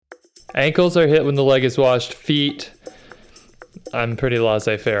Ankles are hit when the leg is washed. Feet, I'm pretty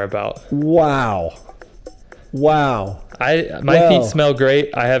laissez-faire about. Wow. My feet smell great.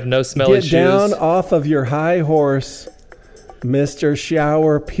 I have no smelly shoes. Get down off of your high horse, Mr.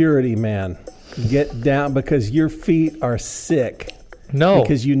 Shower Purity Man. Get down because your feet are sick. No.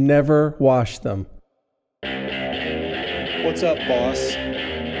 Because you never wash them. What's up, boss?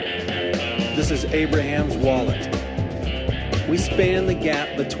 This is Abraham's Wallet. We span the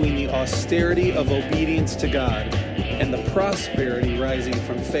gap between the austerity of obedience to God and the prosperity rising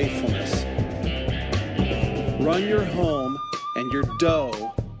from faithfulness. Run your home and your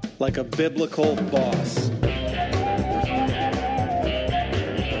dough like a biblical boss.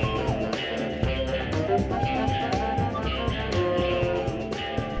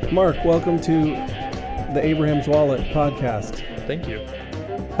 Mark, welcome to the Abraham's Wallet podcast. Thank you.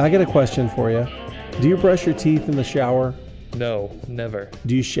 I got a question for you. Do you brush your teeth in the shower? No, never.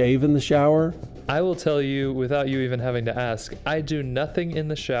 Do you shave in the shower? I will tell you, without you even having to ask, I do nothing in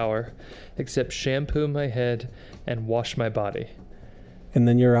the shower except shampoo my head and wash my body. And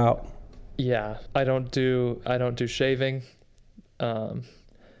then you're out. Yeah, I don't do shaving.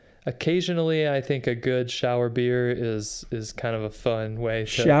 Occasionally, I think a good shower beer is kind of a fun way to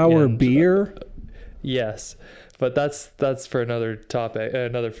shower beer. Yes, but that's for another topic,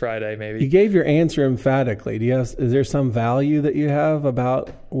 another Friday maybe. You gave your answer emphatically. Is there some value that you have about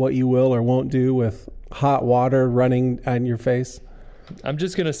what you will or won't do with hot water running on your face? I'm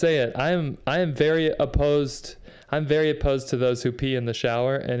just gonna say it. I am very opposed. I'm very opposed to those who pee in the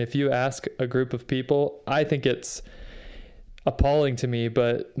shower. And if you ask a group of people, I think it's appalling to me.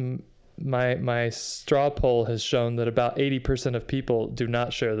 But my straw poll has shown that about 80% of people do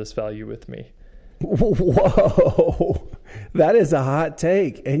not share this value with me. Whoa, that is a hot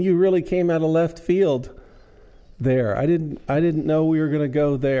take, and you really came out of left field there. I didn't know we were going to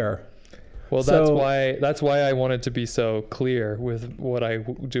go there. Well, that's why I wanted to be so clear with what I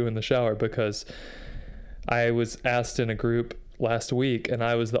do in the shower, because I was asked in a group last week, and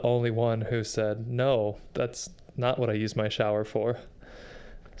I was the only one who said, no, that's not what I use my shower for.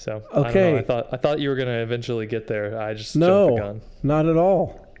 So okay, I don't know, I thought you were going to eventually get there. I just jumped the gun. Not at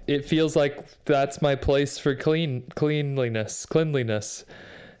all. It feels like that's my place for cleanliness,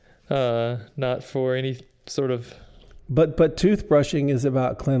 not for any sort of. But toothbrushing is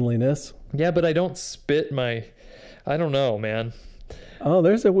about cleanliness. Yeah, but I don't spit I don't know, man. Oh,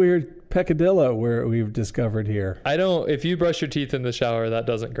 there's a weird peccadillo where we've discovered here. If you brush your teeth in the shower, that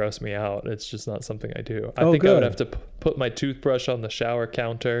doesn't gross me out. It's just not something I do. I think I would have to put my toothbrush on the shower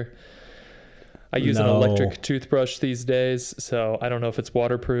counter. I use an electric toothbrush these days, so I don't know if it's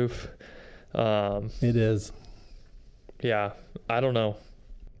waterproof. It is. Yeah, I don't know.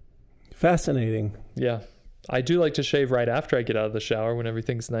 Fascinating. Yeah. I do like to shave right after I get out of the shower when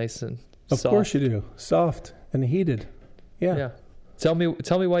everything's nice and soft. Of course you do. Soft and heated. Yeah. Yeah. Tell me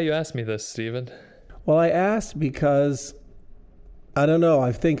why you asked me this, Stephen. Well, I asked because, I don't know,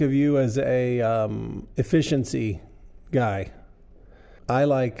 I think of you as a efficiency guy. I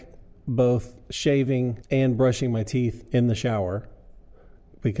like both shaving and brushing my teeth in the shower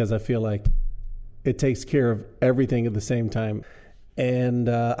because I feel like it takes care of everything at the same time. And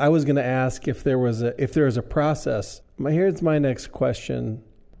I was going to ask if there was a process. Here's my next question.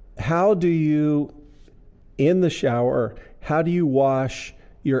 How do you, in the shower, how do you wash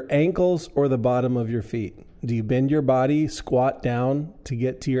your ankles or the bottom of your feet? Do you bend your body, squat down to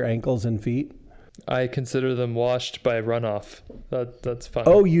get to your ankles and feet? I consider them washed by runoff. That's fine.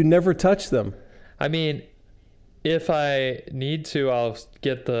 Oh, you never touch them? I mean, if I need to, I'll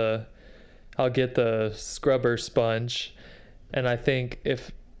get the scrubber sponge, and I think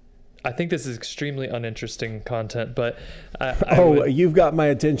this is extremely uninteresting content, but you've got my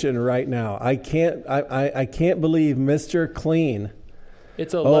attention right now. I can't believe Mr. Clean.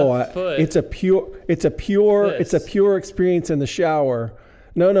 It's a left foot. It's a pure experience in the shower.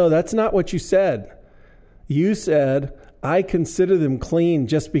 No, that's not what you said. You said, I consider them clean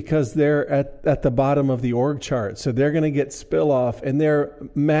just because they're at the bottom of the org chart. So they're going to get spill off and they're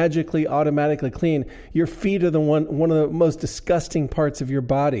magically, automatically clean. Your feet are one of the most disgusting parts of your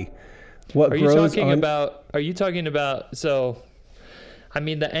body. Are you talking about, so, I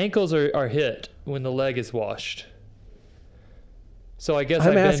mean, the ankles are hit when the leg is washed. So I guess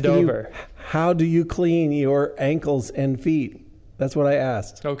I bend over. How do you clean your ankles and feet? That's what I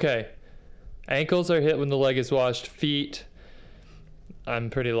asked. Okay. Ankles are hit when the leg is washed. Feet, I'm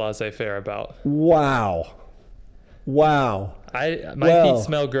pretty laissez-faire about. Wow. My feet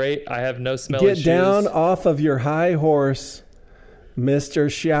smell great. I have no smelly shoes. Get down off of your high horse,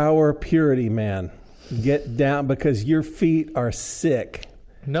 Mr. Shower Purity Man. Get down because your feet are sick.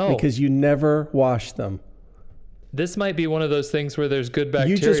 No. Because you never wash them. This might be one of those things where there's good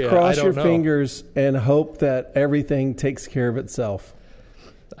bacteria. You just cross I your don't know. fingers and hope that everything takes care of itself.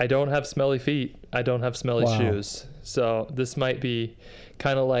 I don't have smelly feet. I don't have smelly Wow. shoes. So this might be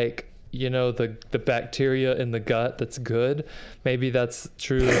kind of like, the bacteria in the gut that's good. Maybe that's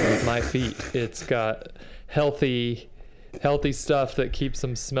true of my feet. It's got healthy stuff that keeps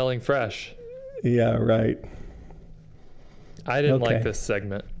them smelling fresh. Yeah, right. I didn't Okay. like this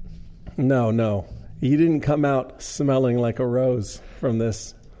segment. No. You didn't come out smelling like a rose from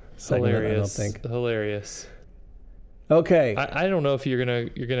this segment, Hilarious. I don't think. Hilarious. Okay. I don't know if you're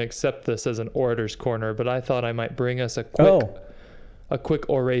gonna accept this as an orator's corner, but I thought I might bring us a quick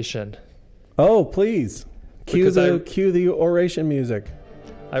oration. Oh, please. Cue Because the oration music.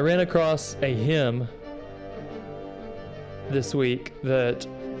 I ran across a hymn this week that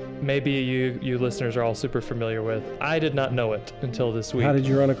maybe you listeners are all super familiar with. I did not know it until this week. How did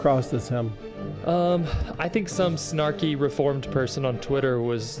you run across this hymn? I think some snarky reformed person on Twitter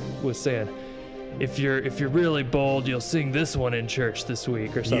was saying, if you're really bold, you'll sing this one in church this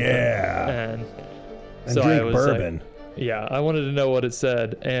week or something. Yeah. And And so I drink was bourbon. like, yeah, I wanted to know what it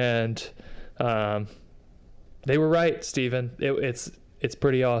said, and they were right, Stephen. It's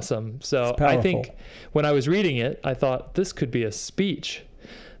pretty awesome. So It's I powerful. think when I was reading it, I thought this could be a speech.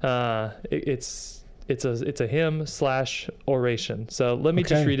 It's a hymn / oration. So let me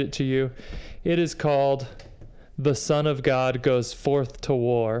just Okay. read it to you. It is called "The Son of God Goes Forth to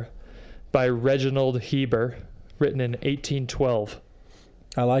War" by Reginald Heber, written in 1812.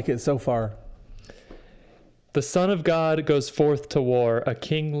 I like it so far. The Son of God goes forth to war, a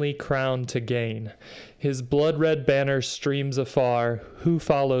kingly crown to gain. His blood-red banner streams afar. Who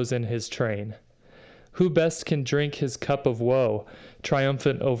follows in his train? Who best can drink his cup of woe,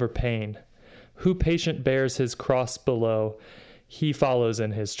 triumphant over pain? Who patient bears his cross below? He follows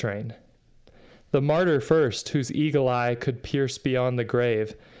in his train. The martyr first, whose eagle eye could pierce beyond the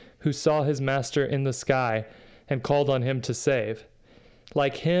grave, who saw his master in the sky and called on him to save.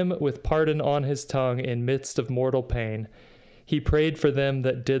 Like him, with pardon on his tongue in midst of mortal pain, he prayed for them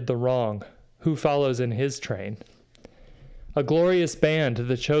that did the wrong. Who follows in his train? A glorious band,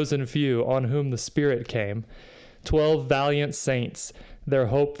 the chosen few, on whom the Spirit came. 12 valiant saints, their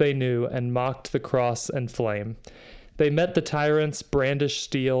hope they knew, and mocked the cross and flame. They met the tyrant's brandished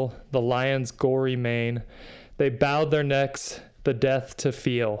steel, the lion's gory mane. They bowed their necks, the death to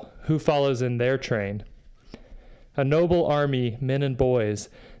feel. Who follows in their train? A noble army, men and boys,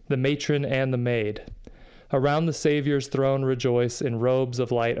 the matron and the maid, around the Savior's throne rejoice, in robes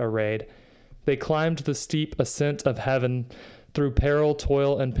of light arrayed. They climbed the steep ascent of heaven, through peril,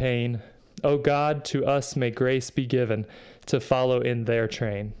 toil, and pain. O God, to us may grace be given, to follow in their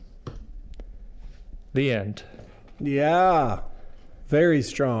train. The end. Yeah. Very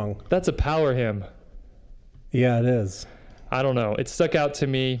strong. That's a power hymn. Yeah, it is. I don't know. It stuck out to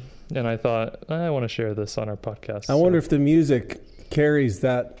me, and I thought, I want to share this on our podcast. I wonder if the music carries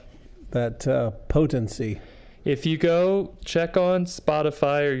that potency. If you go check on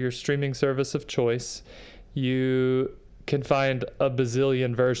Spotify or your streaming service of choice, you can find a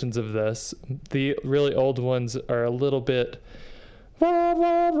bazillion versions of this. The really old ones are a little bit, kind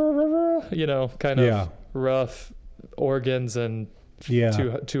of rough organs and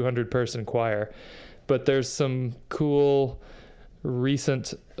 200-person choir. But there's some cool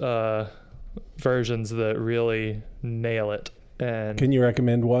recent versions that really nail it. And Can you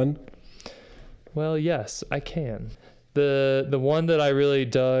recommend one? well, yes, I can. The one that I really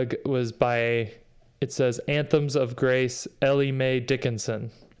dug was by, it says Anthems of Grace, Ellie Mae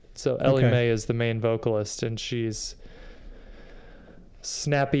Dickinson. So Ellie Okay. Mae is the main vocalist, and she's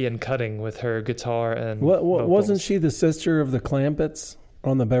snappy and cutting with her guitar and What wasn't vocals. she the sister of the Clampetts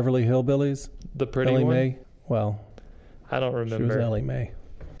on the Beverly Hillbillies? The pretty Ellie one? Mae? Well, I don't she was remember. Ellie Mae.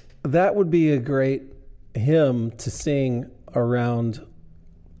 That would be a great hymn to sing around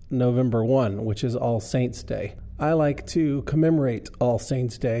November 1, which is All Saints Day. I like to commemorate All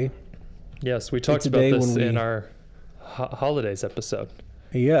Saints Day. Yes, we talked a about day this when we- in our holidays episode.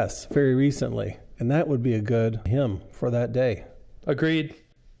 Yes, very recently. And that would be a good hymn for that day. Agreed.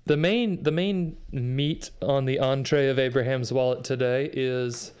 The main meat on the entree of Abraham's Wallet today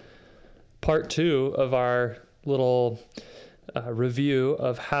is part 2 of our little review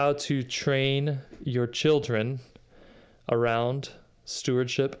of how to train your children around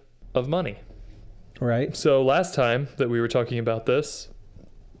stewardship of money. Right? So last time that we were talking about this,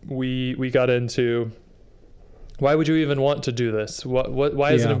 we got into why would you even want to do this?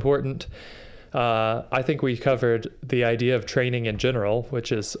 Why is it Yeah. important? I think we covered the idea of training in general,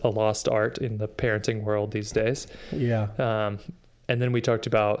 which is a lost art in the parenting world these days. Yeah. And then we talked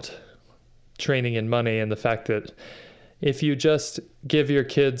about training in money and the fact that if you just give your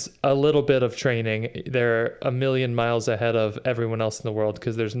kids a little bit of training, they're a million miles ahead of everyone else in the world,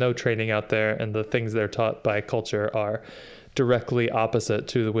 because there's no training out there, and the things they're taught by culture are directly opposite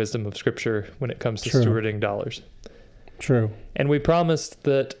to the wisdom of Scripture when it comes to stewarding dollars. True. And we promised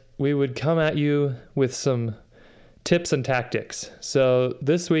that we would come at you with some tips and tactics. So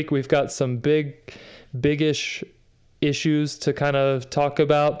this week we've got some big-ish issues to kind of talk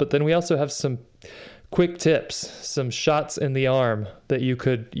about, but then we also have some quick tips, some shots in the arm that you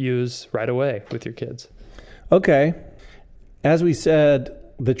could use right away with your kids. Okay. As we said,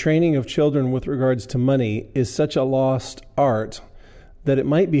 the training of children with regards to money is such a lost art that it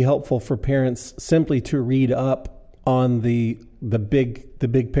might be helpful for parents simply to read up on the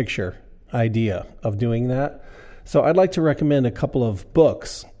big picture idea of doing that. So I'd like to recommend a couple of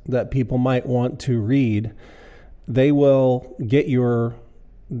books that people might want to read. They will get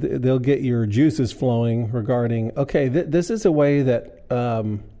they'll get your juices flowing regarding, okay, this is a way that,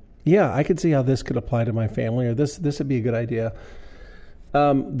 I could see how this could apply to my family, or this would be a good idea.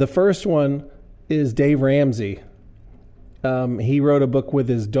 The first one is Dave Ramsey. He wrote a book with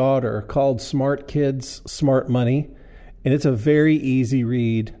his daughter called Smart Kids, Smart Money, and it's a very easy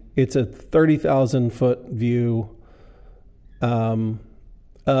read. It's a 30,000-foot view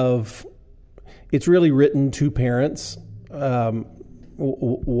it's really written to parents.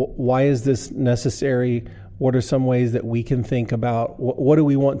 Why is this necessary? What are some ways that we can think about what do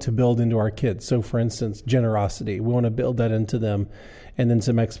we want to build into our kids? So, for instance, generosity. We want to build that into them, and then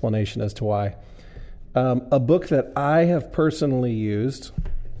some explanation as to why. A book that I have personally used,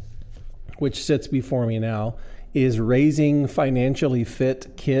 which sits before me now, is Raising Financially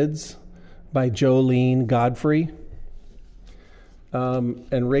Fit Kids by Jolene Godfrey.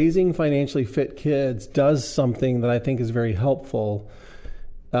 And Raising Financially Fit Kids does something that I think is very helpful.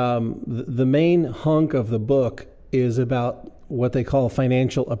 The main hunk of the book is about what they call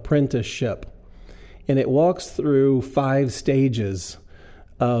financial apprenticeship. And it walks through 5 stages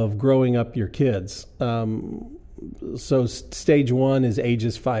of growing up your kids. So stage 1 is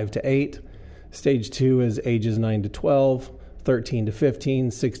ages 5 to 8. Stage 2 is ages 9 to 12, 13 to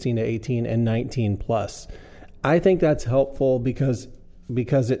 15, 16 to 18, and 19 plus. I think that's helpful because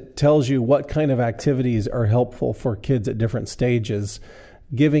it tells you what kind of activities are helpful for kids at different stages,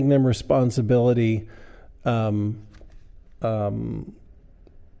 giving them responsibility, putting the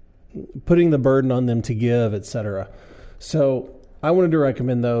burden on them to give, etc. So I wanted to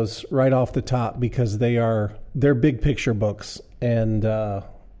recommend those right off the top because they're big picture books, and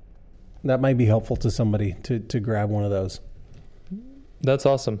that might be helpful to somebody to grab one of those. That's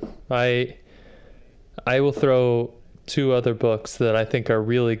awesome. I will throw 2 other books that I think are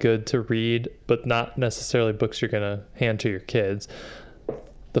really good to read, but not necessarily books you're going to hand to your kids.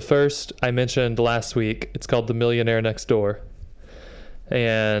 The first I mentioned last week, it's called The Millionaire Next Door,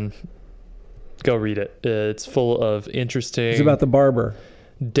 and go read it. It's full of interesting... It's about the barber.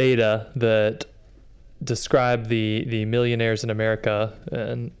 ...data that describe the millionaires in America,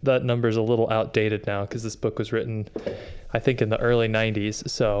 and that number is a little outdated now because this book was written, I think, in the early 90s,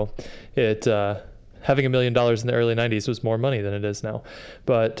 so it... having $1 million in the early 90s was more money than it is now.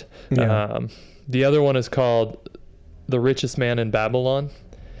 But the other one is called The Richest Man in Babylon.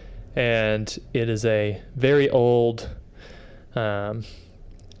 And it is a very old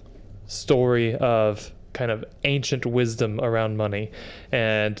story of kind of ancient wisdom around money.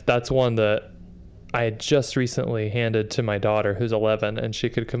 And that's one that I had just recently handed to my daughter, who's 11, and she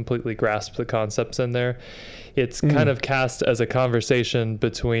could completely grasp the concepts in there. It's kind of cast as a conversation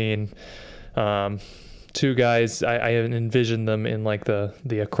between... 2 guys. I envision them in like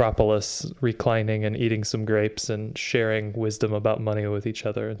the Acropolis, reclining and eating some grapes and sharing wisdom about money with each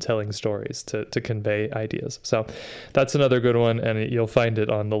other and telling stories to convey ideas. So that's another good one, and you'll find it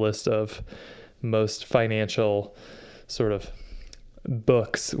on the list of most financial sort of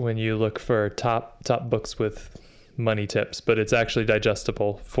books when you look for top books with money tips, but it's actually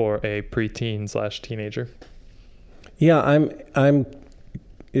digestible for a preteen/teenager. Yeah, I'm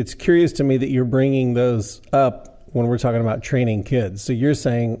it's curious to me that you're bringing those up when we're talking about training kids. So you're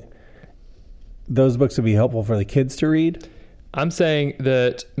saying those books would be helpful for the kids to read? I'm saying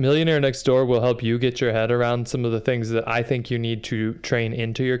that Millionaire Next Door will help you get your head around some of the things that I think you need to train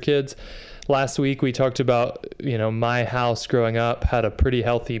into your kids. Last week we talked about, my house growing up had a pretty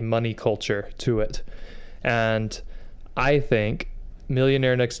healthy money culture to it. And I think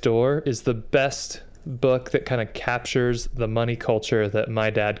Millionaire Next Door is the best book that kind of captures the money culture that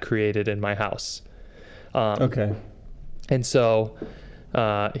my dad created in my house. Okay. And so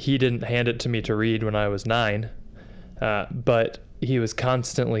he didn't hand it to me to read when I was 9, but he was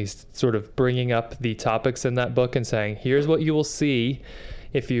constantly sort of bringing up the topics in that book and saying, here's what you will see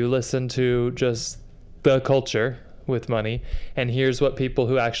if you listen to just the culture with money, and here's what people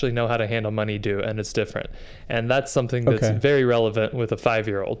who actually know how to handle money do, and it's different. And that's something that's very relevant with a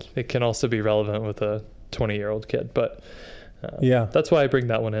 5-year-old. It can also be relevant with a 20-year-old kid, but that's why I bring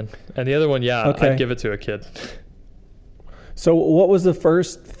that one in. And the other one, I'd give it to a kid. So what was the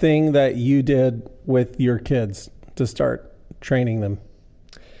first thing that you did with your kids to start training them?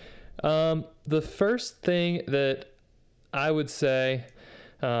 The first thing that I would say,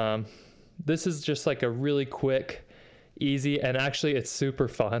 this is just like a really quick, easy, and actually it's super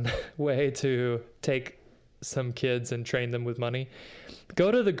fun way to take some kids and train them with money.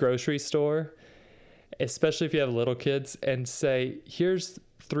 Go to the grocery store, especially if you have little kids, and say, here's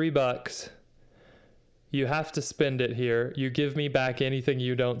 $3. You have to spend it here. You give me back anything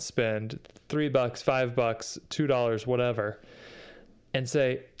you don't spend. $3, $5, $2, whatever. And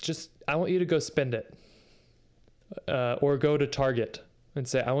say, I want you to go spend it. Or go to Target and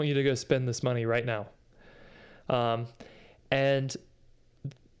say, I want you to go spend this money right now. And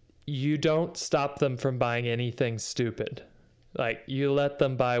you don't stop them from buying anything stupid. Like, you let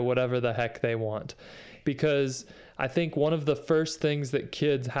them buy whatever the heck they want. Because I think one of the first things that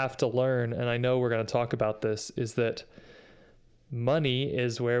kids have to learn, and I know we're going to talk about this, is that money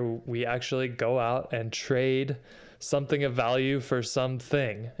is where we actually go out and trade something of value for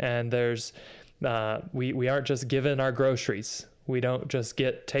something. And there's, we aren't just given our groceries. We don't just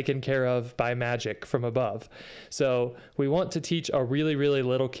get taken care of by magic from above. So we want to teach a really, really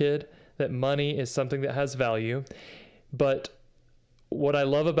little kid that money is something that has value. But what I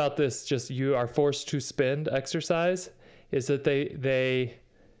love about this, just you are forced to spend exercise, is that they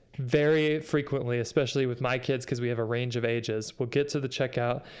very frequently, especially with my kids, because we have a range of ages, will get to the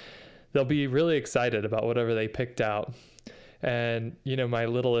checkout. They'll be really excited about whatever they picked out. And, my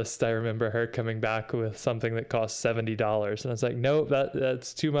littlest, I remember her coming back with something that cost $70. And I was like, no,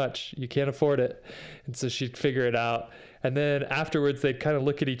 that's too much. You can't afford it. And so she'd figure it out. And then afterwards, they'd kind of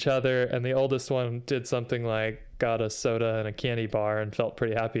look at each other. And the oldest one did something like got a soda and a candy bar and felt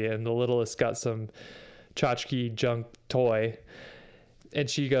pretty happy. And the littlest got some tchotchke junk toy. And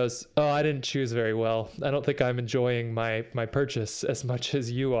she goes, oh, I didn't choose very well. I don't think I'm enjoying my purchase as much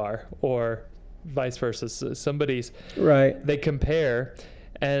as you are. Or vice versa. Somebody's right. They compare.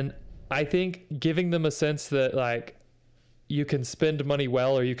 And I think giving them a sense that, like, you can spend money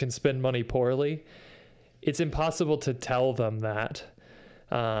well or you can spend money poorly, it's impossible to tell them that.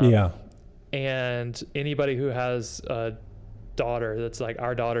 And anybody who has a daughter that's like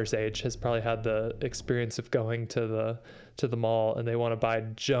our daughter's age has probably had the experience of going to the mall and they want to buy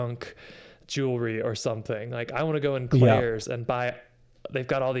junk jewelry or something. Like, I want to go in Claire's and buy, they've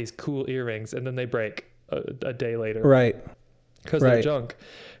got all these cool earrings, and then they break a day later. Right. Because they're junk.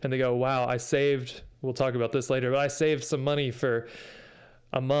 And they go, wow, I saved, we'll talk about this later, but I saved some money for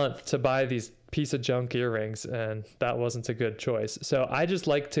a month to buy these piece of junk earrings, and that wasn't a good choice. So I just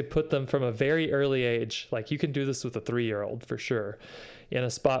like to put them from a very early age, like you can do this with a 3-year-old for sure, in a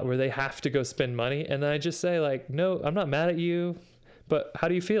spot where they have to go spend money. And then I just say, like, no, I'm not mad at you, but how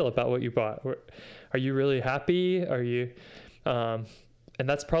do you feel about what you bought? Are you really happy? Are you, and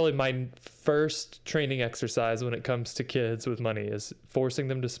that's probably my first training exercise when it comes to kids with money, is forcing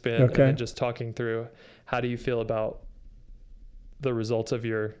them to spend and then just talking through, how do you feel about the results of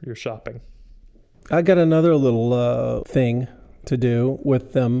your shopping? I got another little thing to do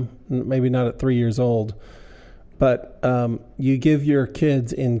with them, maybe not at 3 years old, but you give your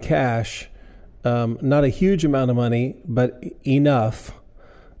kids in cash, not a huge amount of money, but enough.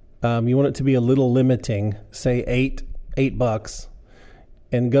 You want it to be a little limiting, say $8,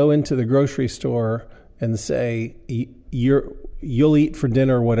 and go into the grocery store and say, you'll eat for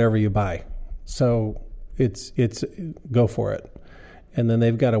dinner whatever you buy. So it's go for it. And then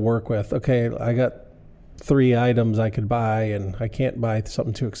they've got to work with, okay, I got 3 items I could buy and I can't buy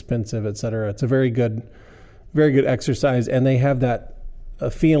something too expensive, et cetera. It's a very good exercise. And they have that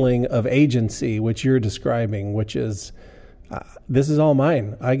feeling of agency, which you're describing, which is, this is all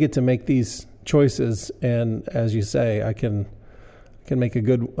mine. I get to make these choices. And as you say, I can make a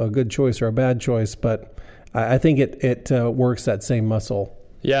good choice or a bad choice, but I think it works that same muscle.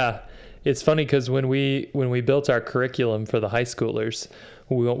 Yeah. It's funny because when we built our curriculum for the high schoolers,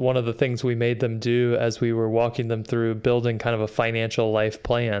 one of the things we made them do as we were walking them through building kind of a financial life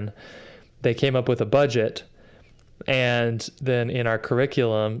plan, they came up with a budget. And then in our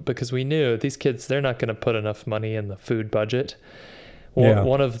curriculum, because we knew these kids, they're not going to put enough money in the food budget.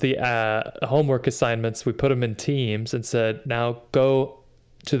 One of the homework assignments, we put them in teams and said, now go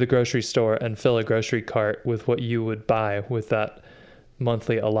to the grocery store and fill a grocery cart with what you would buy with that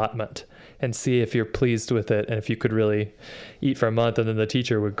monthly allotment and see if you're pleased with it and if you could really eat for a month, and then the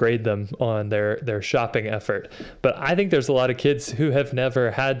teacher would grade them on their shopping effort. But I think there's a lot of kids who have never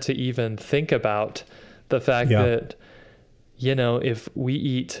had to even think about the fact that, you know, if we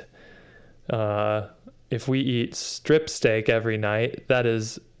eat strip steak every night, that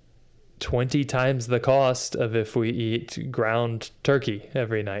is 20 times the cost of if we eat ground turkey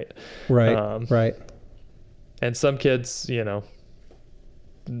every night. Right. Right. And some kids, you know,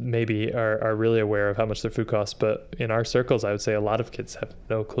 maybe are really aware of how much their food costs, but in our circles, I would say a lot of kids have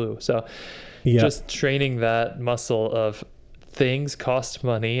no clue. So just training that muscle of things cost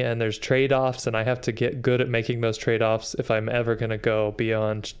money and there's trade-offs, and I have to get good at making those trade-offs if I'm ever going to go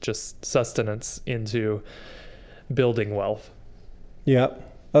beyond just sustenance into building wealth.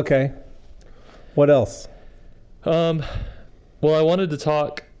 Yep. Okay. What else? Well, I wanted to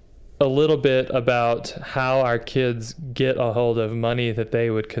talk a little bit about how our kids get a hold of money that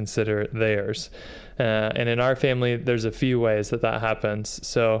they would consider theirs. And in our family, there's a few ways that happens.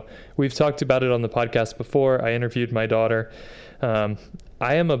 So we've talked about it on the podcast before. I interviewed my daughter. I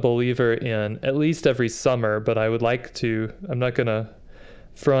am a believer in at least every summer, but I would like to, I'm not going to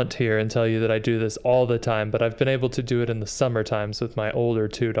front here and tell you that I do this all the time, but I've been able to do it in the summer times with my older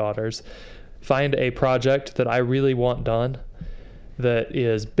two daughters. Find a project that I really want done that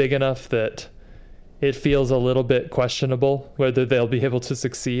is big enough that it feels a little bit questionable whether they'll be able to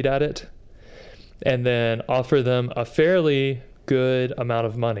succeed at it, and then offer them a fairly good amount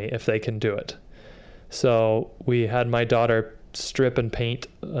of money if they can do it. So we had my daughter strip and paint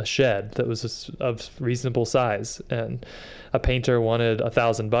a shed that was of reasonable size, and a painter wanted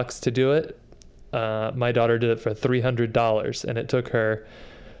 $1,000 to do it. My daughter did it for $300, and it took her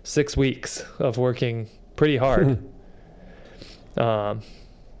 6 weeks of working pretty hard.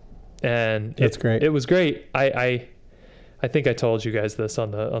 And that's great. It was great. I think I told you guys this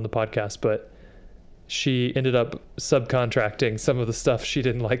on the podcast, but she ended up subcontracting some of the stuff she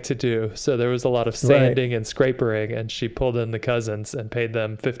didn't like to do. So there was a lot of sanding and scrapering, and she pulled in the cousins and paid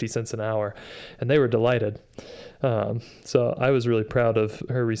them 50 cents an hour, and they were delighted. So I was really proud of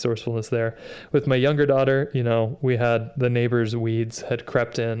her resourcefulness there. With my younger daughter, you know, we had the neighbor's weeds had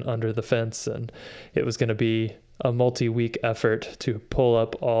crept in under the fence, and it was going to be a multi-week effort to pull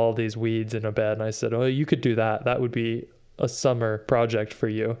up all these weeds in a bed. And I said, oh, you could do that. That would be a summer project for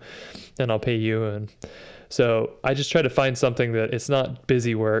you, and I'll pay you. And so I just try to find something that it's not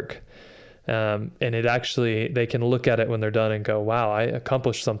busy work. And it actually, they can look at it when they're done and go, wow, I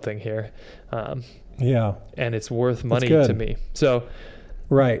accomplished something here. And it's worth money to me. So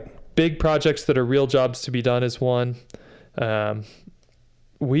big projects that are real jobs to be done is one.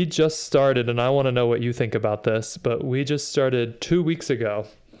 We just started, and I want to know what you think about this, but we just started 2 weeks ago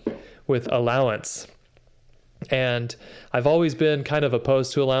with allowance. And I've always been kind of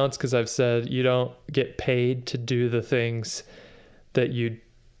opposed to allowance because I've said you don't get paid to do the things that you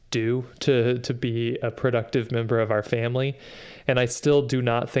do to be a productive member of our family. And I still do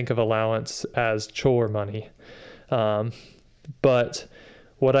not think of allowance as chore money. But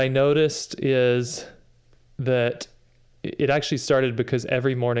what I noticed is that it actually started because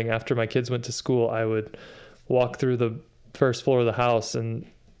every morning after my kids went to school, I would walk through the first floor of the house, and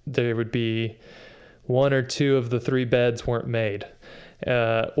there would be 1 or 2 of the 3 beds weren't made,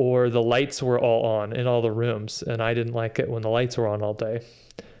 or the lights were all on in all the rooms, and I didn't like it when the lights were on all day.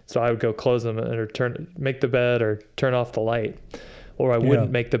 So I would go close them or make the bed or turn off the light, or I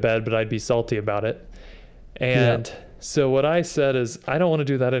wouldn't make the bed, but I'd be salty about it. And so what I said is, I don't want to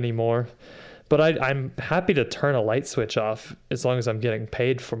do that anymore. But I'm happy to turn a light switch off as long as I'm getting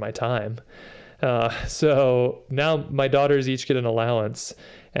paid for my time. So now my daughters each get an allowance,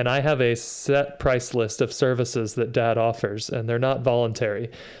 and I have a set price list of services that Dad offers, and they're not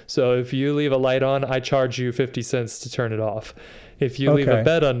voluntary. So if you leave a light on, I charge you 50 cents to turn it off. If you leave a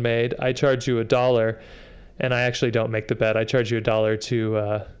bed unmade, I charge you $1, and I actually don't make the bed. I charge you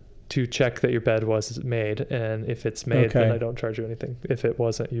 $1 to check that your bed was made, and if it's made, then I don't charge you anything. If it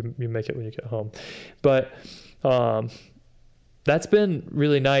wasn't, you make it when you get home. But that's been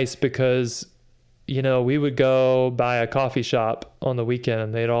really nice because, you know, we would go by a coffee shop on the weekend,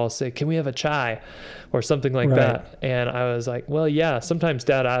 and they'd all say, can we have a chai or something like that? And I was like, well, yeah, sometimes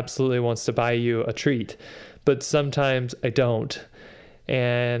Dad absolutely wants to buy you a treat, but sometimes I don't.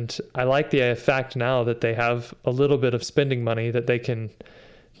 And I like the fact now that they have a little bit of spending money that they can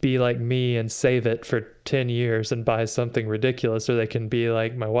be like me and save it for 10 years and buy something ridiculous, or they can be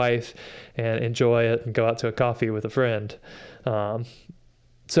like my wife and enjoy it and go out to a coffee with a friend.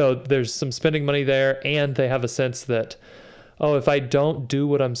 So there's some spending money there, and they have a sense that, oh, if I don't do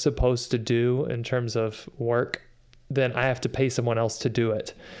what I'm supposed to do in terms of work, then I have to pay someone else to do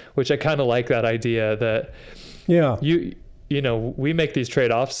it, which I kind of like that idea that Yeah. you know, we make these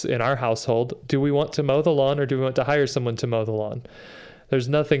trade-offs in our household. Do we want to mow the lawn or do we want to hire someone to mow the lawn? There's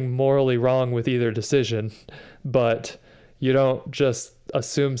nothing morally wrong with either decision, but you don't just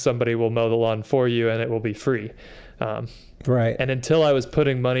assume somebody will mow the lawn for you and it will be free. Right. And until I was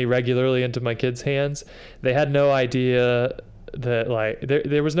putting money regularly into my kids' hands, they had no idea that, like,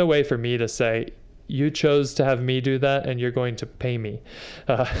 there was no way for me to say, you chose to have me do that and you're going to pay me.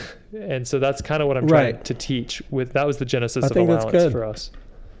 And so that's kind of what I'm trying to teach with. That was the genesis of allowance for us.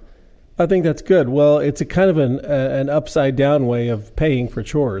 I think that's good. Well, it's a kind of an upside down way of paying for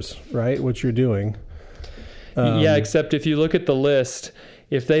chores, right? What you're doing. Yeah, except if you look at the list,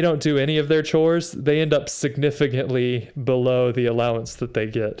 if they don't do any of their chores, they end up significantly below the allowance that they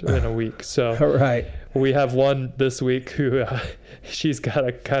get in a week. So right. We have one this week who she's got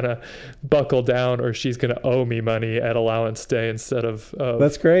to kind of buckle down or she's going to owe me money at allowance day instead of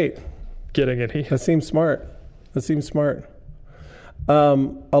that's great. Getting any. That seems smart.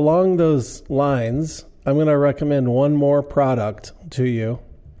 Along those lines, I'm going to recommend one more product to you.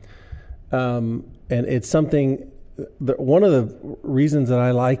 And it's something, one of the reasons that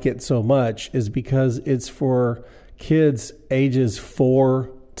I like it so much is because it's for kids ages 4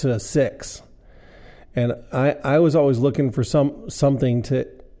 to 6. And I was always looking for something to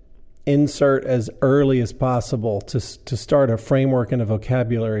insert as early as possible to start a framework and a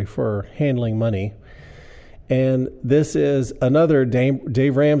vocabulary for handling money. And this is another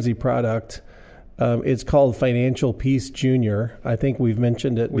Dave Ramsey product. It's called Financial Peace Junior. I think we've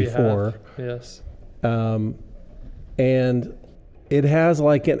mentioned it before. Yes. And it has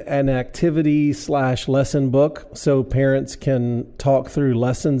like an activity / lesson book, so parents can talk through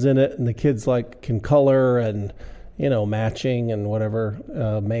lessons in it, and the kids like can color and, matching and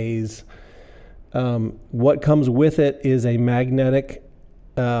whatever, maze. What comes with it is a magnetic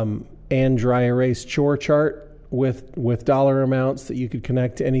and dry erase chore chart with dollar amounts that you could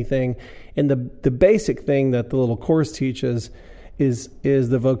connect to anything. And the basic thing that the little course teaches is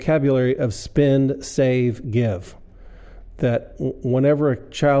the vocabulary of spend, save, give. That whenever a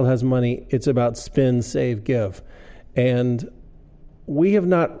child has money, it's about spend, save, give. And we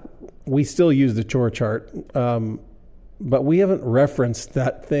still use the chore chart, but we haven't referenced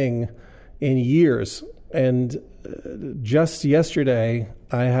that thing in years. And just yesterday,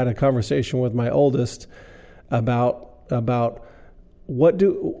 I had a conversation with my oldest about what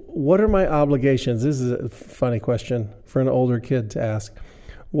are my obligations? This is a funny question for an older kid to ask.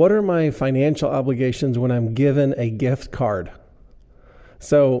 What are my financial obligations when I'm given a gift card?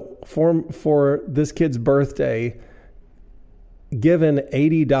 So for this kid's birthday, given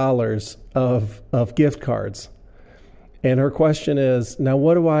 $80 of gift cards. And her question is, now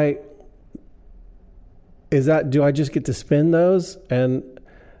do I just get to spend those? And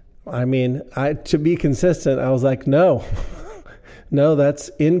I mean, to be consistent, I was like, no. No, that's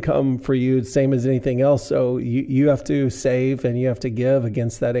income for you, same as anything else. So you have to save and you have to give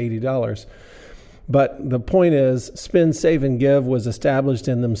against that $80. But the point is, spend, save, and give was established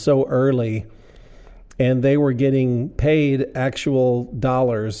in them so early, and they were getting paid actual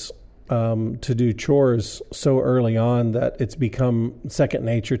dollars to do chores so early on that it's become second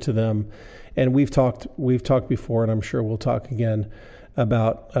nature to them. And we've talked before, and I'm sure we'll talk again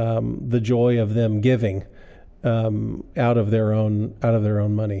about the joy of them giving. Out of their own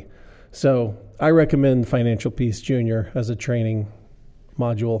money. So I recommend Financial Peace Junior as a training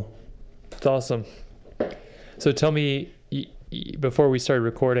module. It's awesome. So tell me, before we started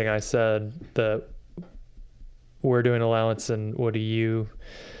recording, I said that we're doing allowance, and are you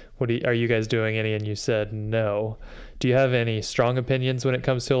guys doing any? And you said no. Do you have any strong opinions when it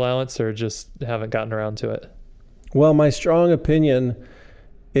comes to allowance, or just haven't gotten around to it? Well, my strong opinion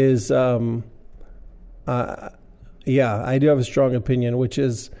is, I do have a strong opinion, which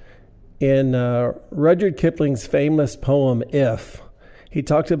is in Rudyard Kipling's famous poem, If. He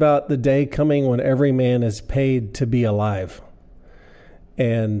talked about the day coming when every man is paid to be alive.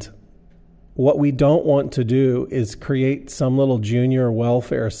 And what we don't want to do is create some little junior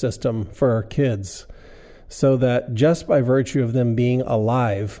welfare system for our kids so that just by virtue of them being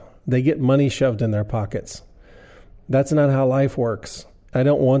alive, they get money shoved in their pockets. That's not how life works. I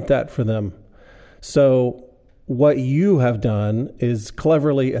don't want that for them. So what you have done is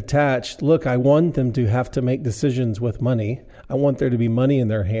cleverly attached, look, I want them to have to make decisions with money. I want there to be money in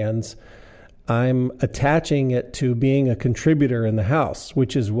their hands. I'm attaching it to being a contributor in the house,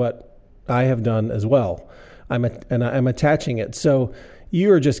 which is what I have done as well. I'm attaching it. So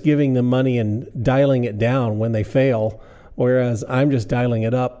you are just giving them money and dialing it down when they fail, whereas I'm just dialing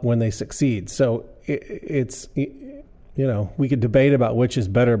it up when they succeed. So we could debate about which is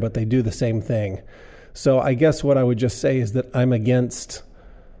better, but they do the same thing. So I guess what I would just say is that I'm against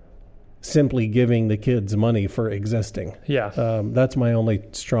simply giving the kids money for existing. Yeah. That's my only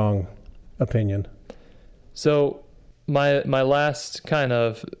strong opinion. So my last kind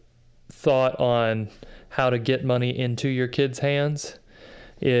of thought on how to get money into your kids' hands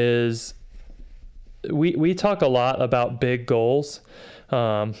is we talk a lot about big goals.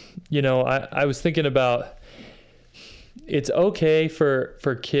 I was thinking about, it's okay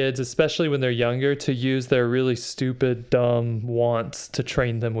for kids, especially when they're younger, to use their really stupid, dumb wants to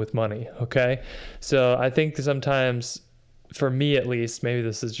train them with money. Okay. So I think sometimes, for me at least, maybe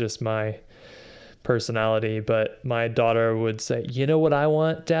this is just my personality, but my daughter would say, you know what I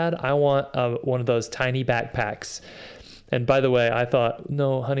want, Dad? I want one of those tiny backpacks. And by the way, I thought,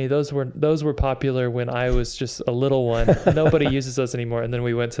 no, honey, those were popular when I was just a little one. Nobody uses those anymore. And then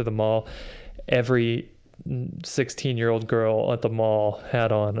we went to the mall. Every 16-year-old girl at the mall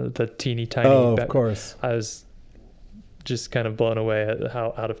had on the teeny tiny. Oh, of course. I was just kind of blown away at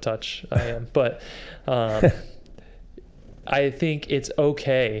how out of touch I am. But I think it's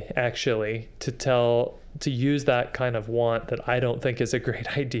okay, actually, to use that kind of want that I don't think is a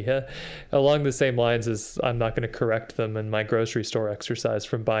great idea, along the same lines as I'm not going to correct them in my grocery store exercise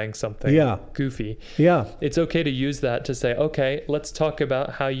from buying something goofy. Yeah. It's okay to use that to say, okay, let's talk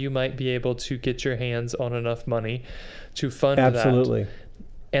about how you might be able to get your hands on enough money to fund Absolutely. that.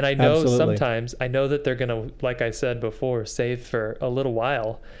 And I know sometimes, I know that they're going to, like I said before, save for a little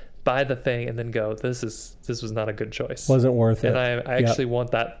while, buy the thing, and then go, this was not a good choice. Wasn't worth it. And I actually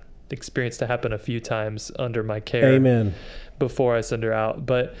want that experience to happen a few times under my care. Amen. Before I send her out.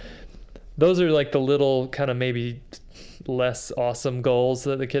 But those are like the little kind of maybe less awesome goals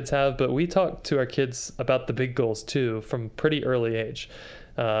that the kids have. But we talk to our kids about the big goals too from pretty early age.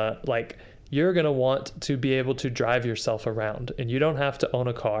 Like, you're going to want to be able to drive yourself around, and you don't have to own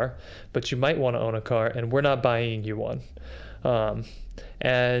a car, but you might want to own a car, and we're not buying you one.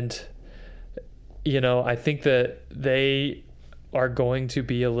 And I think that they are going to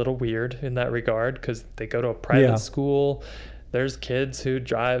be a little weird in that regard because they go to a private school. There's kids who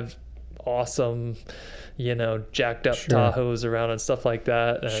drive awesome, jacked up Tahoes around and stuff like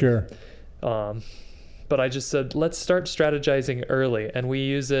that. And, but I just said, let's start strategizing early, and we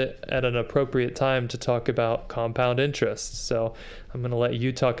use it at an appropriate time to talk about compound interest. So I'm going to let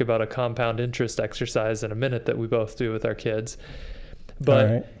you talk about a compound interest exercise in a minute that we both do with our kids.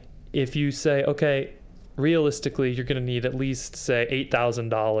 But if you say, okay, realistically, you're going to need at least, say, $8,000,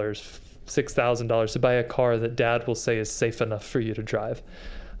 $6,000 to buy a car that Dad will say is safe enough for you to drive.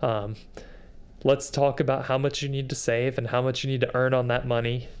 Let's talk about how much you need to save and how much you need to earn on that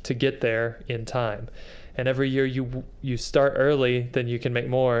money to get there in time. And every year you start early, then you can make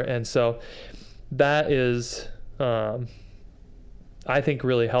more. And so that is, I think,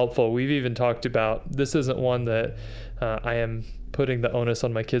 really helpful. We've even talked about, this isn't one that I am putting the onus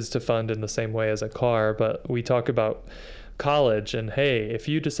on my kids to fund in the same way as a car, but we talk about college, and hey, if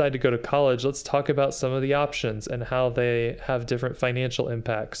you decide to go to college, let's talk about some of the options and how they have different financial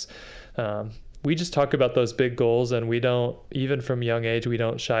impacts. We just talk about those big goals, and we don't, even from young age, we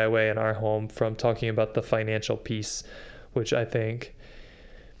don't shy away in our home from talking about the financial piece, which I think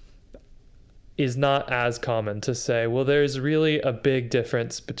is not as common to say, well, there's really a big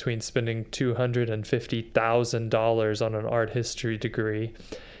difference between spending $250,000 on an art history degree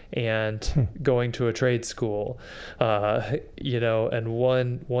and going to a trade school, and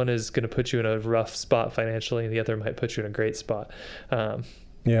one is going to put you in a rough spot financially, and the other might put you in a great spot. So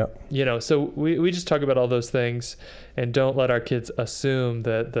we just talk about all those things, and don't let our kids assume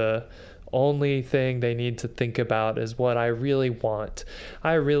that the only thing they need to think about is what I really want.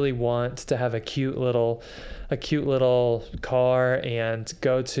 I really want to have a cute little car and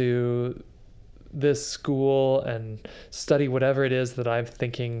go to this school and study whatever it is that I'm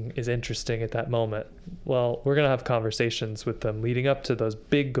thinking is interesting at that moment. Well, we're going to have conversations with them leading up to those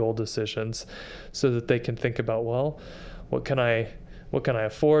big goal decisions so that they can think about, well, what can I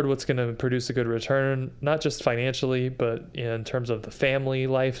afford? What's going to produce a good return, not just financially, but in terms of the family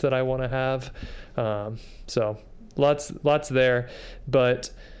life that I want to have. So lots there. But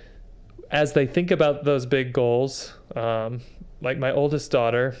as they think about those big goals, like my oldest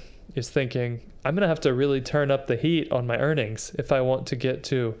daughter is thinking, I'm going to have to really turn up the heat on my earnings if I want to get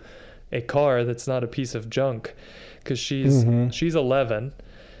to a car that's not a piece of junk. Because she's 11,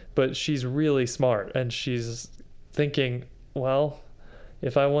 but she's really smart. And she's thinking, well,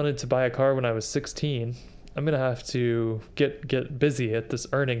 if I wanted to buy a car when I was 16, I'm going to have to get busy at this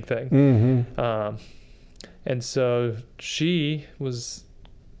earning thing. And so she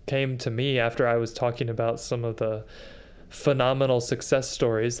came to me after I was talking about some of the phenomenal success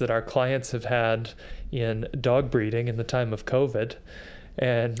stories that our clients have had in dog breeding in the time of COVID,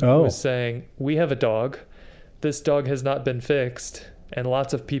 and was saying, we have a dog. This dog has not been fixed, and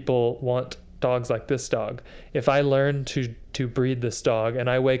lots of people want dogs like this dog. If I learn to breed this dog, and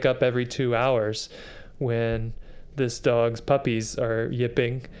I wake up every 2 hours when this dog's puppies are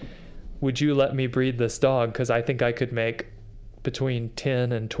yipping, would you let me breed this dog? Because I think I could make between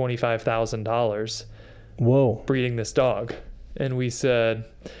 $10,000 and $25,000 breeding this dog. And we said,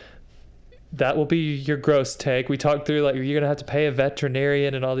 that will be your gross take. We talked through, like, you're going to have to pay a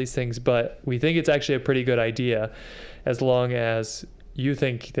veterinarian and all these things, but we think it's actually a pretty good idea as long as you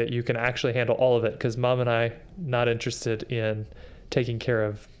think that you can actually handle all of it, because Mom and I not interested in taking care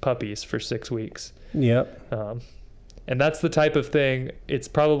of puppies for 6 weeks. Yep. And that's the type of thing, it's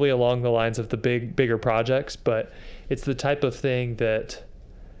probably along the lines of the bigger projects, but it's the type of thing that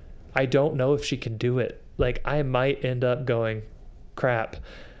I don't know if she can do it. Like, I might end up going, crap,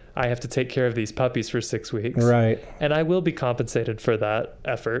 I have to take care of these puppies for 6 weeks. Right. And I will be compensated for that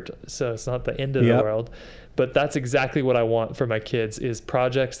effort. So it's not the end of the world. But that's exactly what I want for my kids, is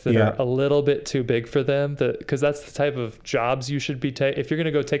projects that are a little bit too big for them, because that's the type of jobs you should be if you're going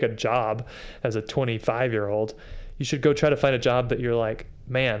to go take a job as a 25-year-old, you should go try to find a job that you're like,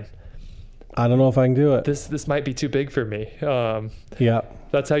 man, I don't know if I can do it. This might be too big for me.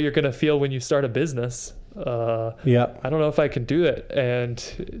 That's how you're going to feel when you start a business. I don't know if I can do it. And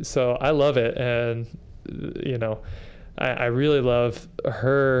so I love it. And, you know, I really love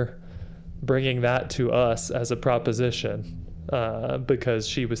her bringing that to us as a proposition, because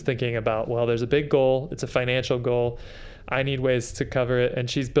she was thinking about, well, there's a big goal. It's a financial goal. I need ways to cover it. And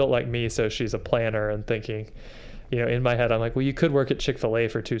she's built like me. So she's a planner and thinking, you know, in my head, I'm like, well, you could work at Chick-fil-A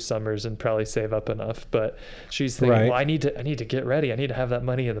for 2 summers and probably save up enough. But she's thinking, well, I need to get ready. I need to have that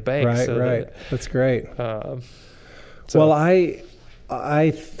money in the bank. That's great. Well,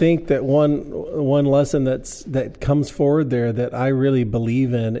 I think that one lesson that comes forward there that I really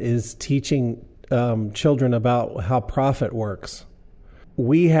believe in is teaching children about how profit works.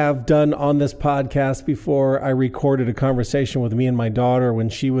 We have done on this podcast before, I recorded a conversation with me and my daughter when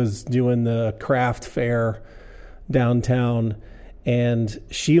she was doing the craft fair downtown, and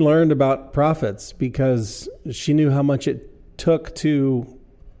she learned about profits because she knew how much it took to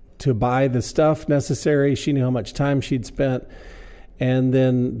buy the stuff necessary. She knew how much time she'd spent, and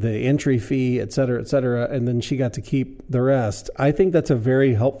then the entry fee, et cetera, and then she got to keep the rest. I think that's a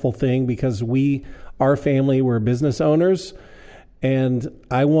very helpful thing because our family, we're business owners, and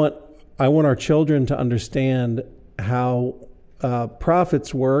I want our children to understand how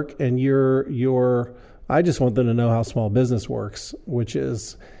profits work, and I just want them to know how small business works, which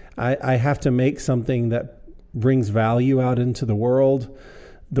is I have to make something that brings value out into the world.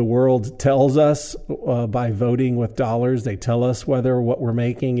 The world tells us by voting with dollars, they tell us whether what we're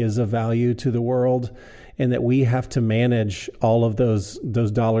making is of value to the world, and that we have to manage all of those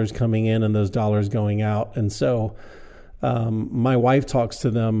dollars coming in and those dollars going out. And so my wife talks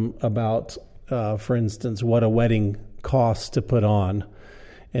to them about, for instance, what a wedding costs to put on,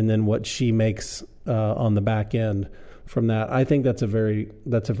 and then what she makes on the back end from that. I think that's a very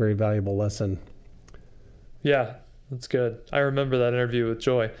valuable lesson. Yeah, that's good. I remember that interview with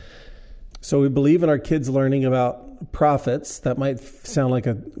Joy. So we believe in our kids learning about profits. That might sound like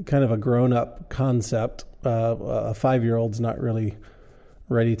a kind of a grown-up concept. A 5-year-old's not really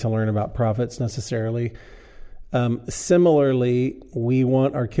ready to learn about profits necessarily. Similarly, we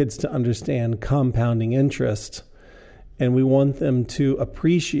want our kids to understand compounding interest. And we want them to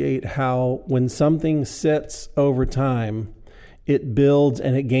appreciate how when something sits over time, it builds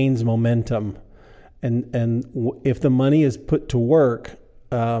and it gains momentum. And if the money is put to work,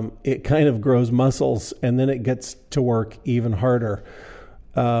 it kind of grows muscles, and then it gets to work even harder.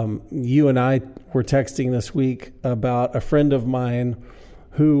 You and I were texting this week about a friend of mine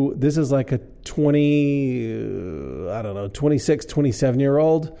who, this is like a 26,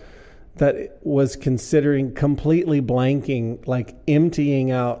 27-year-old that was considering completely blanking, like emptying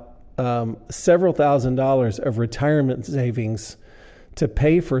out several $1,000s of retirement savings to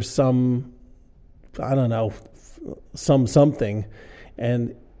pay for some, I don't know, something.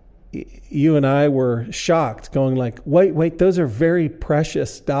 And you and I were shocked, going like, wait, those are very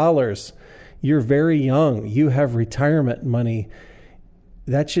precious dollars. You're very young. You have retirement money.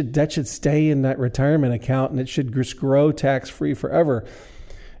 That should stay in that retirement account, and it should just grow tax-free forever.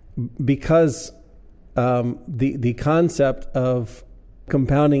 Because the concept of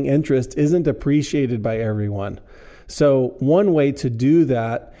compounding interest isn't appreciated by everyone. So one way to do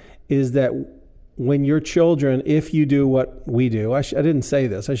that is that when your children, if you do what we do, I didn't say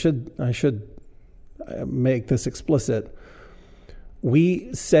this, I should make this explicit.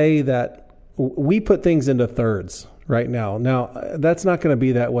 we say that we put things into thirds right now. Now, that's not going to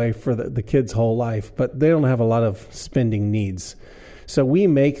be that way for the kids' whole life, but they don't have a lot of spending needs. So we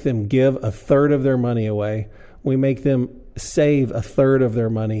make them give a third of their money away. We make them save a third of their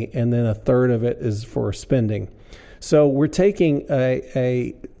money, and then a third of it is for spending. So we're taking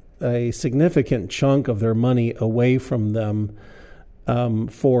a significant chunk of their money away from them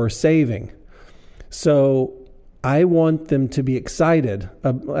for saving. So I want them to be excited.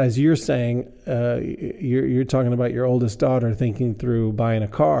 As you're saying, you're talking about your oldest daughter thinking through buying a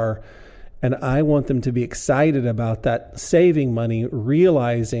car. And I want them to be excited about that saving money,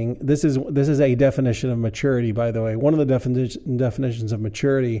 realizing this is a definition of maturity, by the way. One of the definitions of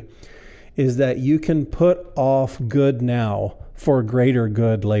maturity is that you can put off good now for greater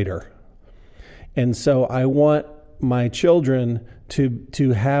good later. And so I want my children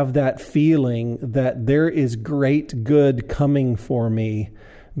to have that feeling that there is great good coming for me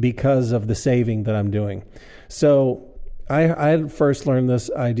because of the saving that I'm doing. So I first learned this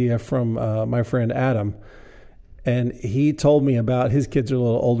idea from my friend Adam, and he told me about his kids are a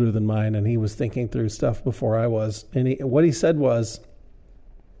little older than mine, and he was thinking through stuff before I was. And what he said was,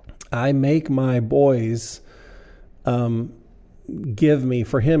 I make my boys give me,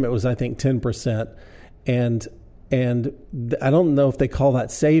 for him it was I think 10%, and I don't know if they call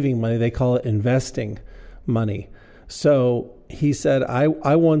that saving money, they call it investing money. So he said, I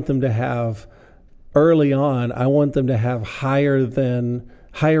want them to have early on, I want them to have higher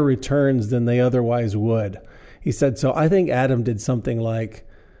returns than they otherwise would. He said, so I think Adam did something like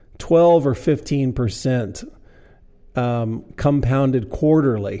 12 or 15% compounded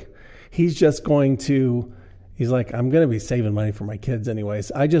quarterly. He's like, I'm going to be saving money for my kids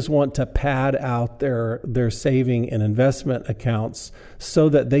anyways. I just want to pad out their saving and investment accounts so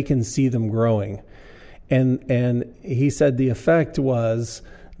that they can see them growing. And he said the effect was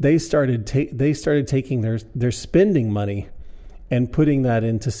they started taking their spending money and putting that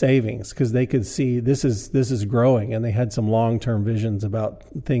into savings because they could see this is growing, and they had some long-term visions about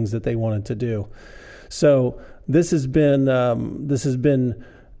things that they wanted to do. So this has been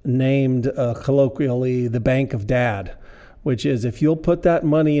named colloquially the Bank of Dad, which is if you'll put that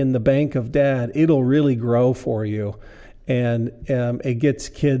money in the Bank of Dad, it'll really grow for you. And it gets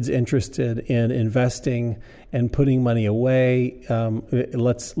kids interested in investing and putting money away.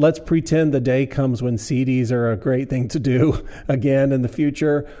 Let's pretend the day comes when CDs are a great thing to do again in the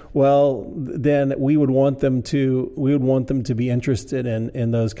future. Well, then we would want them to be interested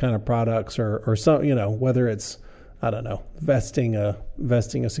in those kind of products or some, whether it's, I don't know, vesting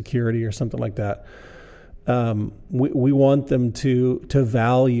a security or something like that. We want them to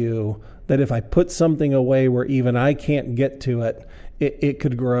value that if I put something away where even I can't get to it, it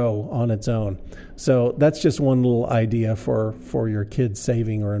could grow on its own. So that's just one little idea for your kids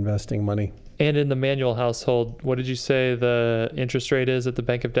saving or investing money. And in the Manuel household, what did you say the interest rate is at the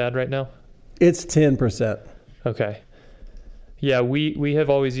Bank of Dad right now? It's 10%. Okay. Yeah, we have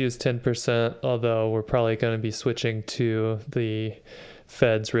always used 10%, although we're probably going to be switching to the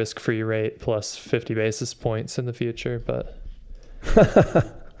Fed's risk-free rate plus 50 basis points in the future, but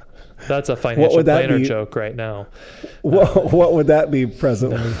that's a financial planner joke right now. What would that be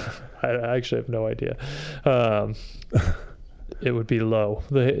presently? I actually have no idea. It would be low.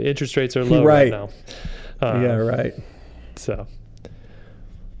 The interest rates are low right now. Yeah, right. So,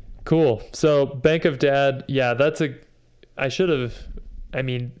 cool. So Bank of Dad, yeah,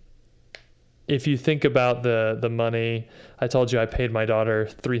 if you think about the money, I told you I paid my daughter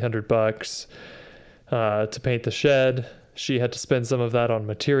 $300 to paint the shed. She had to spend some of that on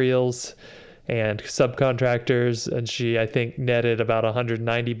materials and subcontractors, and she, I think, netted about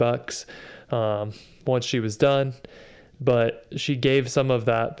 $190 once she was done. But she gave some of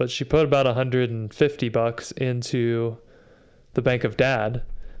that, but she put about $150 into the Bank of Dad.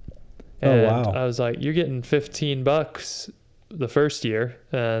 And wow. I was like, you're getting $15 the first year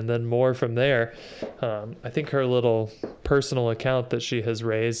and then more from there. I think her little personal account that she has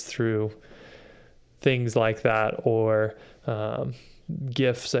raised through things like that, or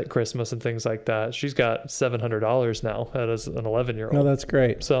gifts at Christmas and things like that, she's got $700 now as an 11-year-old. No, that's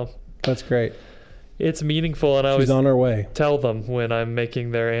great. So that's great. It's meaningful, and I always on her way. Tell them when I'm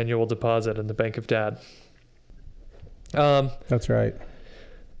making their annual deposit in the Bank of Dad. That's right.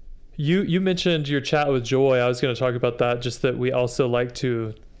 You mentioned your chat with Joy. I was going to talk about that, just that we also like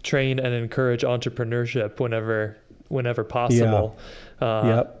to train and encourage entrepreneurship whenever possible.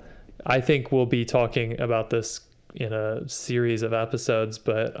 Yeah. Yep. I think we'll be talking about this in a series of episodes,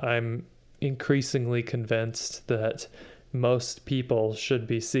 but I'm increasingly convinced that most people should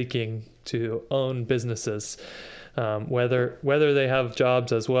be seeking to own businesses. whether they have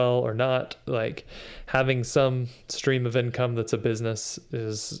jobs as well or not. Like having some stream of income that's a business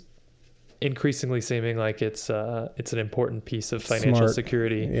is increasingly seeming like it's an important piece of financial Smart.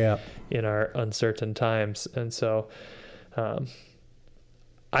 security Yeah. in our uncertain times. And so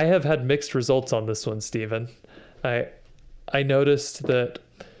I have had mixed results on this one, Stephen. I noticed that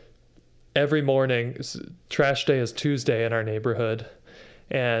every morning, trash day is Tuesday in our neighborhood,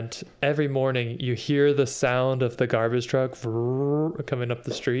 and every morning you hear the sound of the garbage truck coming up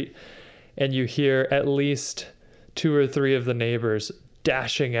the street, and you hear at least 2 or 3 of the neighbors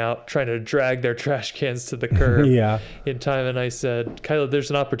dashing out, trying to drag their trash cans to the curb Yeah. in time. And I said, Kyla, there's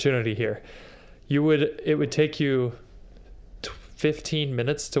an opportunity here. It would take you 15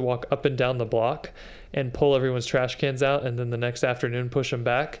 minutes to walk up and down the block and pull everyone's trash cans out, and then the next afternoon push them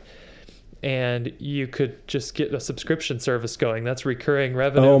back. And you could just get a subscription service going. That's recurring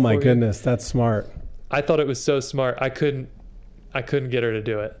revenue. Oh my for you. goodness, that's smart. I thought it was so smart. I couldn't get her to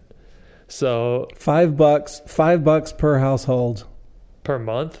do it. So $5 per household. per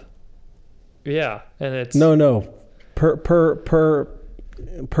month, yeah, and it's No, per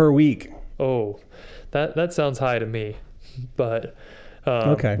week. Oh, that sounds high to me, but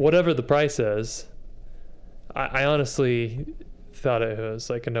Okay. whatever the price is, I honestly thought it was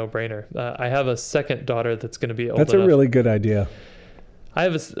like a no-brainer. I have a second daughter that's going to be old That's a enough. really good idea. I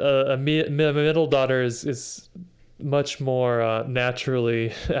have a middle daughter is much more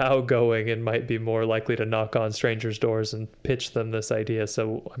naturally outgoing and might be more likely to knock on strangers' doors and pitch them this idea.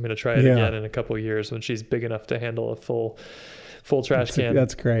 So I'm going to try it Yeah. again in a couple of years when she's big enough to handle a full trash can.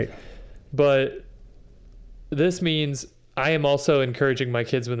 That's great. But this means I am also encouraging my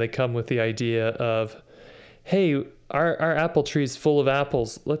kids when they come with the idea of, hey, our apple tree's full of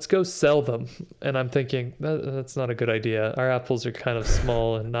apples. Let's go sell them. And I'm thinking, that's not a good idea. Our apples are kind of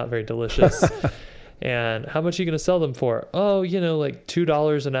small and not very delicious. And how much are you going to sell them for? Oh, like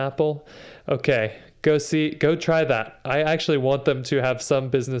 $2 an apple. Okay, go try that. I actually want them to have some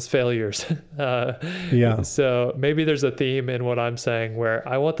business failures. Yeah. So maybe there's a theme in what I'm saying where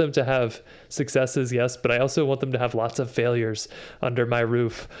I want them to have successes, yes, but I also want them to have lots of failures under my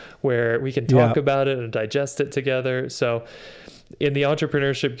roof where we can talk about it and digest it together. So in the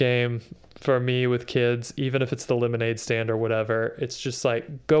entrepreneurship game, for me with kids, even if it's the lemonade stand or whatever, it's just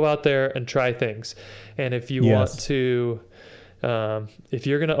like, go out there and try things. And if you want to, if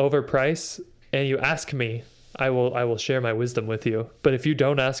you're going to overprice and you ask me, I will share my wisdom with you. But if you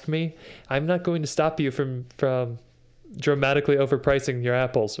don't ask me, I'm not going to stop you from dramatically overpricing your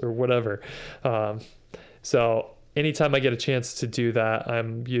apples or whatever. So anytime I get a chance to do that,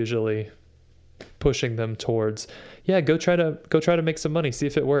 I'm usually pushing them towards, go try to make some money, see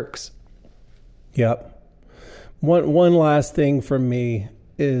if it works. Yep. One last thing from me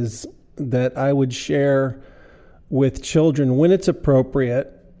is that I would share with children when it's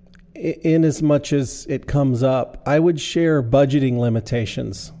appropriate, in as much as it comes up, I would share budgeting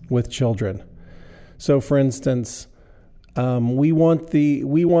limitations with children. So for instance, we want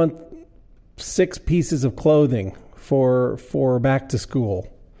 6 pieces of clothing for back to school.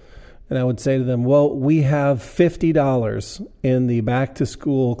 And I would say to them, well, we have $50 in the back to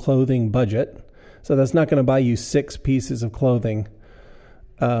school clothing budget. So that's not going to buy you 6 pieces of clothing.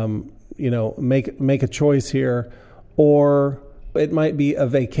 Make a choice here. Or it might be a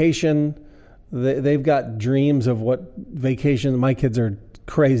vacation. They've got dreams of what vacation. My kids are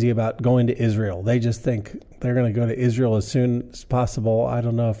crazy about going to Israel. They just think they're going to go to Israel as soon as possible. I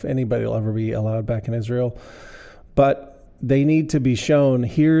don't know if anybody will ever be allowed back in Israel. But they need to be shown,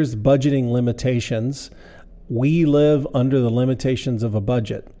 here's budgeting limitations. We live under the limitations of a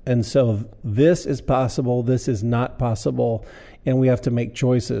budget. And so this is possible, this is not possible, and we have to make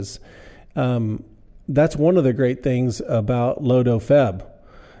choices. That's one of the great things about Lodo-Feb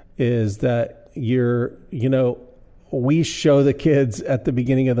is that we show the kids at the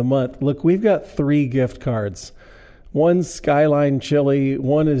beginning of the month, look, we've got 3 gift cards. One's Skyline Chili,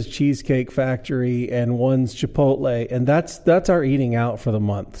 one is Cheesecake Factory, and one's Chipotle. And that's our eating out for the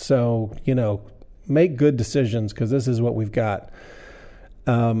month. So, make good decisions because this is what we've got.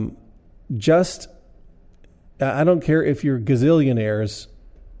 I don't care if you're gazillionaires,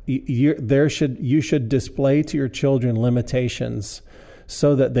 you should display to your children limitations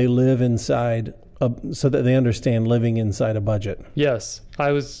so that they live inside, so that they understand living inside a budget. Yes,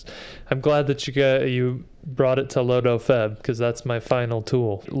 I'm glad that you brought it to Lodo-Feb because that's my final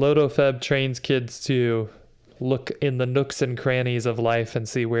tool. Lodo-Feb trains kids to look in the nooks and crannies of life and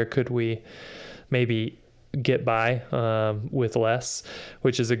see where could we maybe get by with less,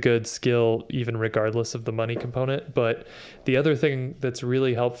 which is a good skill even regardless of the money component. But the other thing that's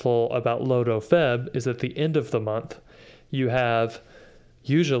really helpful about Lodo-Feb is at the end of the month, you have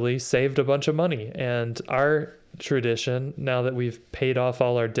usually saved a bunch of money. And our tradition, now that we've paid off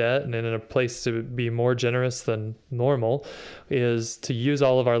all our debt and in a place to be more generous than normal, is to use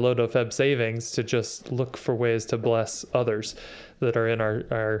all of our Lodo-Feb savings to just look for ways to bless others that are in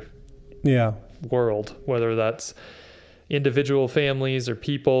our world, whether that's individual families or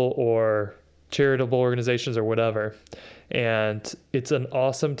people or charitable organizations or whatever. And it's an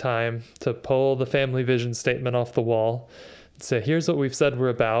awesome time to pull the family vision statement off the wall and say, here's what we've said we're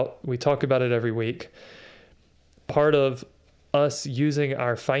about. We talk about it every week. Part of us using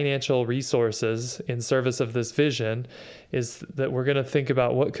our financial resources in service of this vision is that we're going to think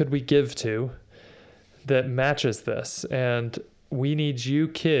about what could we give to that matches this. And we need you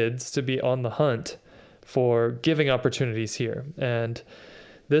kids to be on the hunt for giving opportunities here. And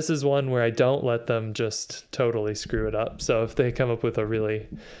this is one where I don't let them just totally screw it up. So if they come up with a really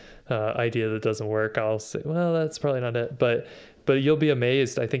idea that doesn't work, I'll say, well, that's probably not it. But you'll be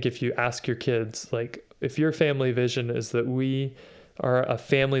amazed, I think, if you ask your kids, like, if your family vision is that we are a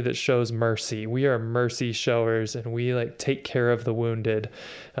family that shows mercy, we are mercy showers, and we like take care of the wounded,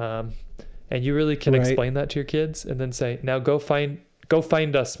 and you really can explain that to your kids, and then say, now go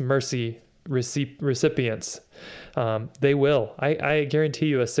find us mercy recipients. They will. I guarantee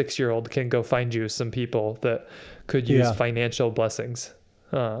you a 6-year-old can go find you some people that could use financial blessings.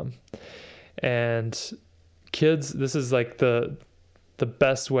 And kids, this is like the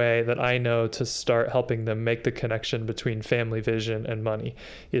best way that I know to start helping them make the connection between family vision and money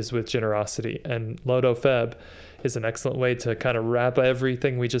is with generosity. And Lodo-Feb is an excellent way to kind of wrap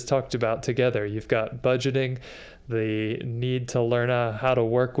everything we just talked about together. You've got budgeting, the need to learn how to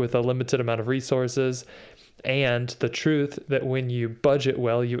work with a limited amount of resources, and the truth that when you budget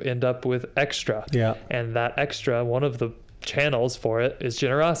well, you end up with extra. Yeah. And that extra, one of the channels for it is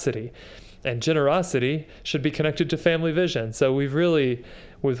generosity. And generosity should be connected to family vision. So we've really,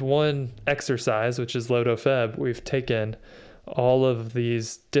 with one exercise, which is Lodo-Feb, we've taken all of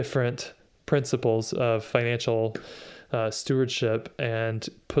these different principles of financial stewardship and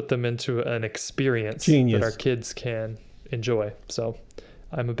put them into an experience that our kids can enjoy. So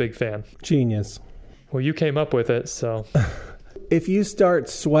I'm a big fan. Genius. Well, you came up with it, so. If you start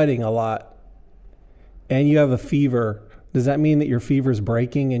sweating a lot and you have a fever, does that mean that your fever's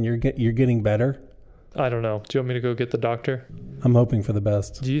breaking and you're getting better? I don't know. Do you want me to go get the doctor? I'm hoping for the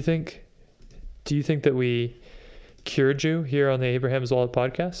best. Do you think that we cured you here on the Abraham's Wallet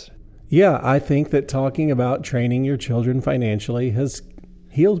podcast? Yeah, I think that talking about training your children financially has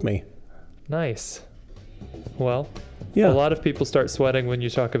healed me. Nice. Well, a lot of people start sweating when you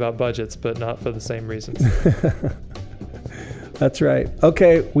talk about budgets, but not for the same reasons. That's right.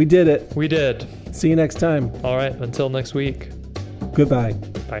 Okay, we did it. We did. See you next time. All right, until next week. Goodbye.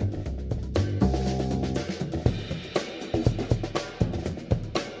 Bye.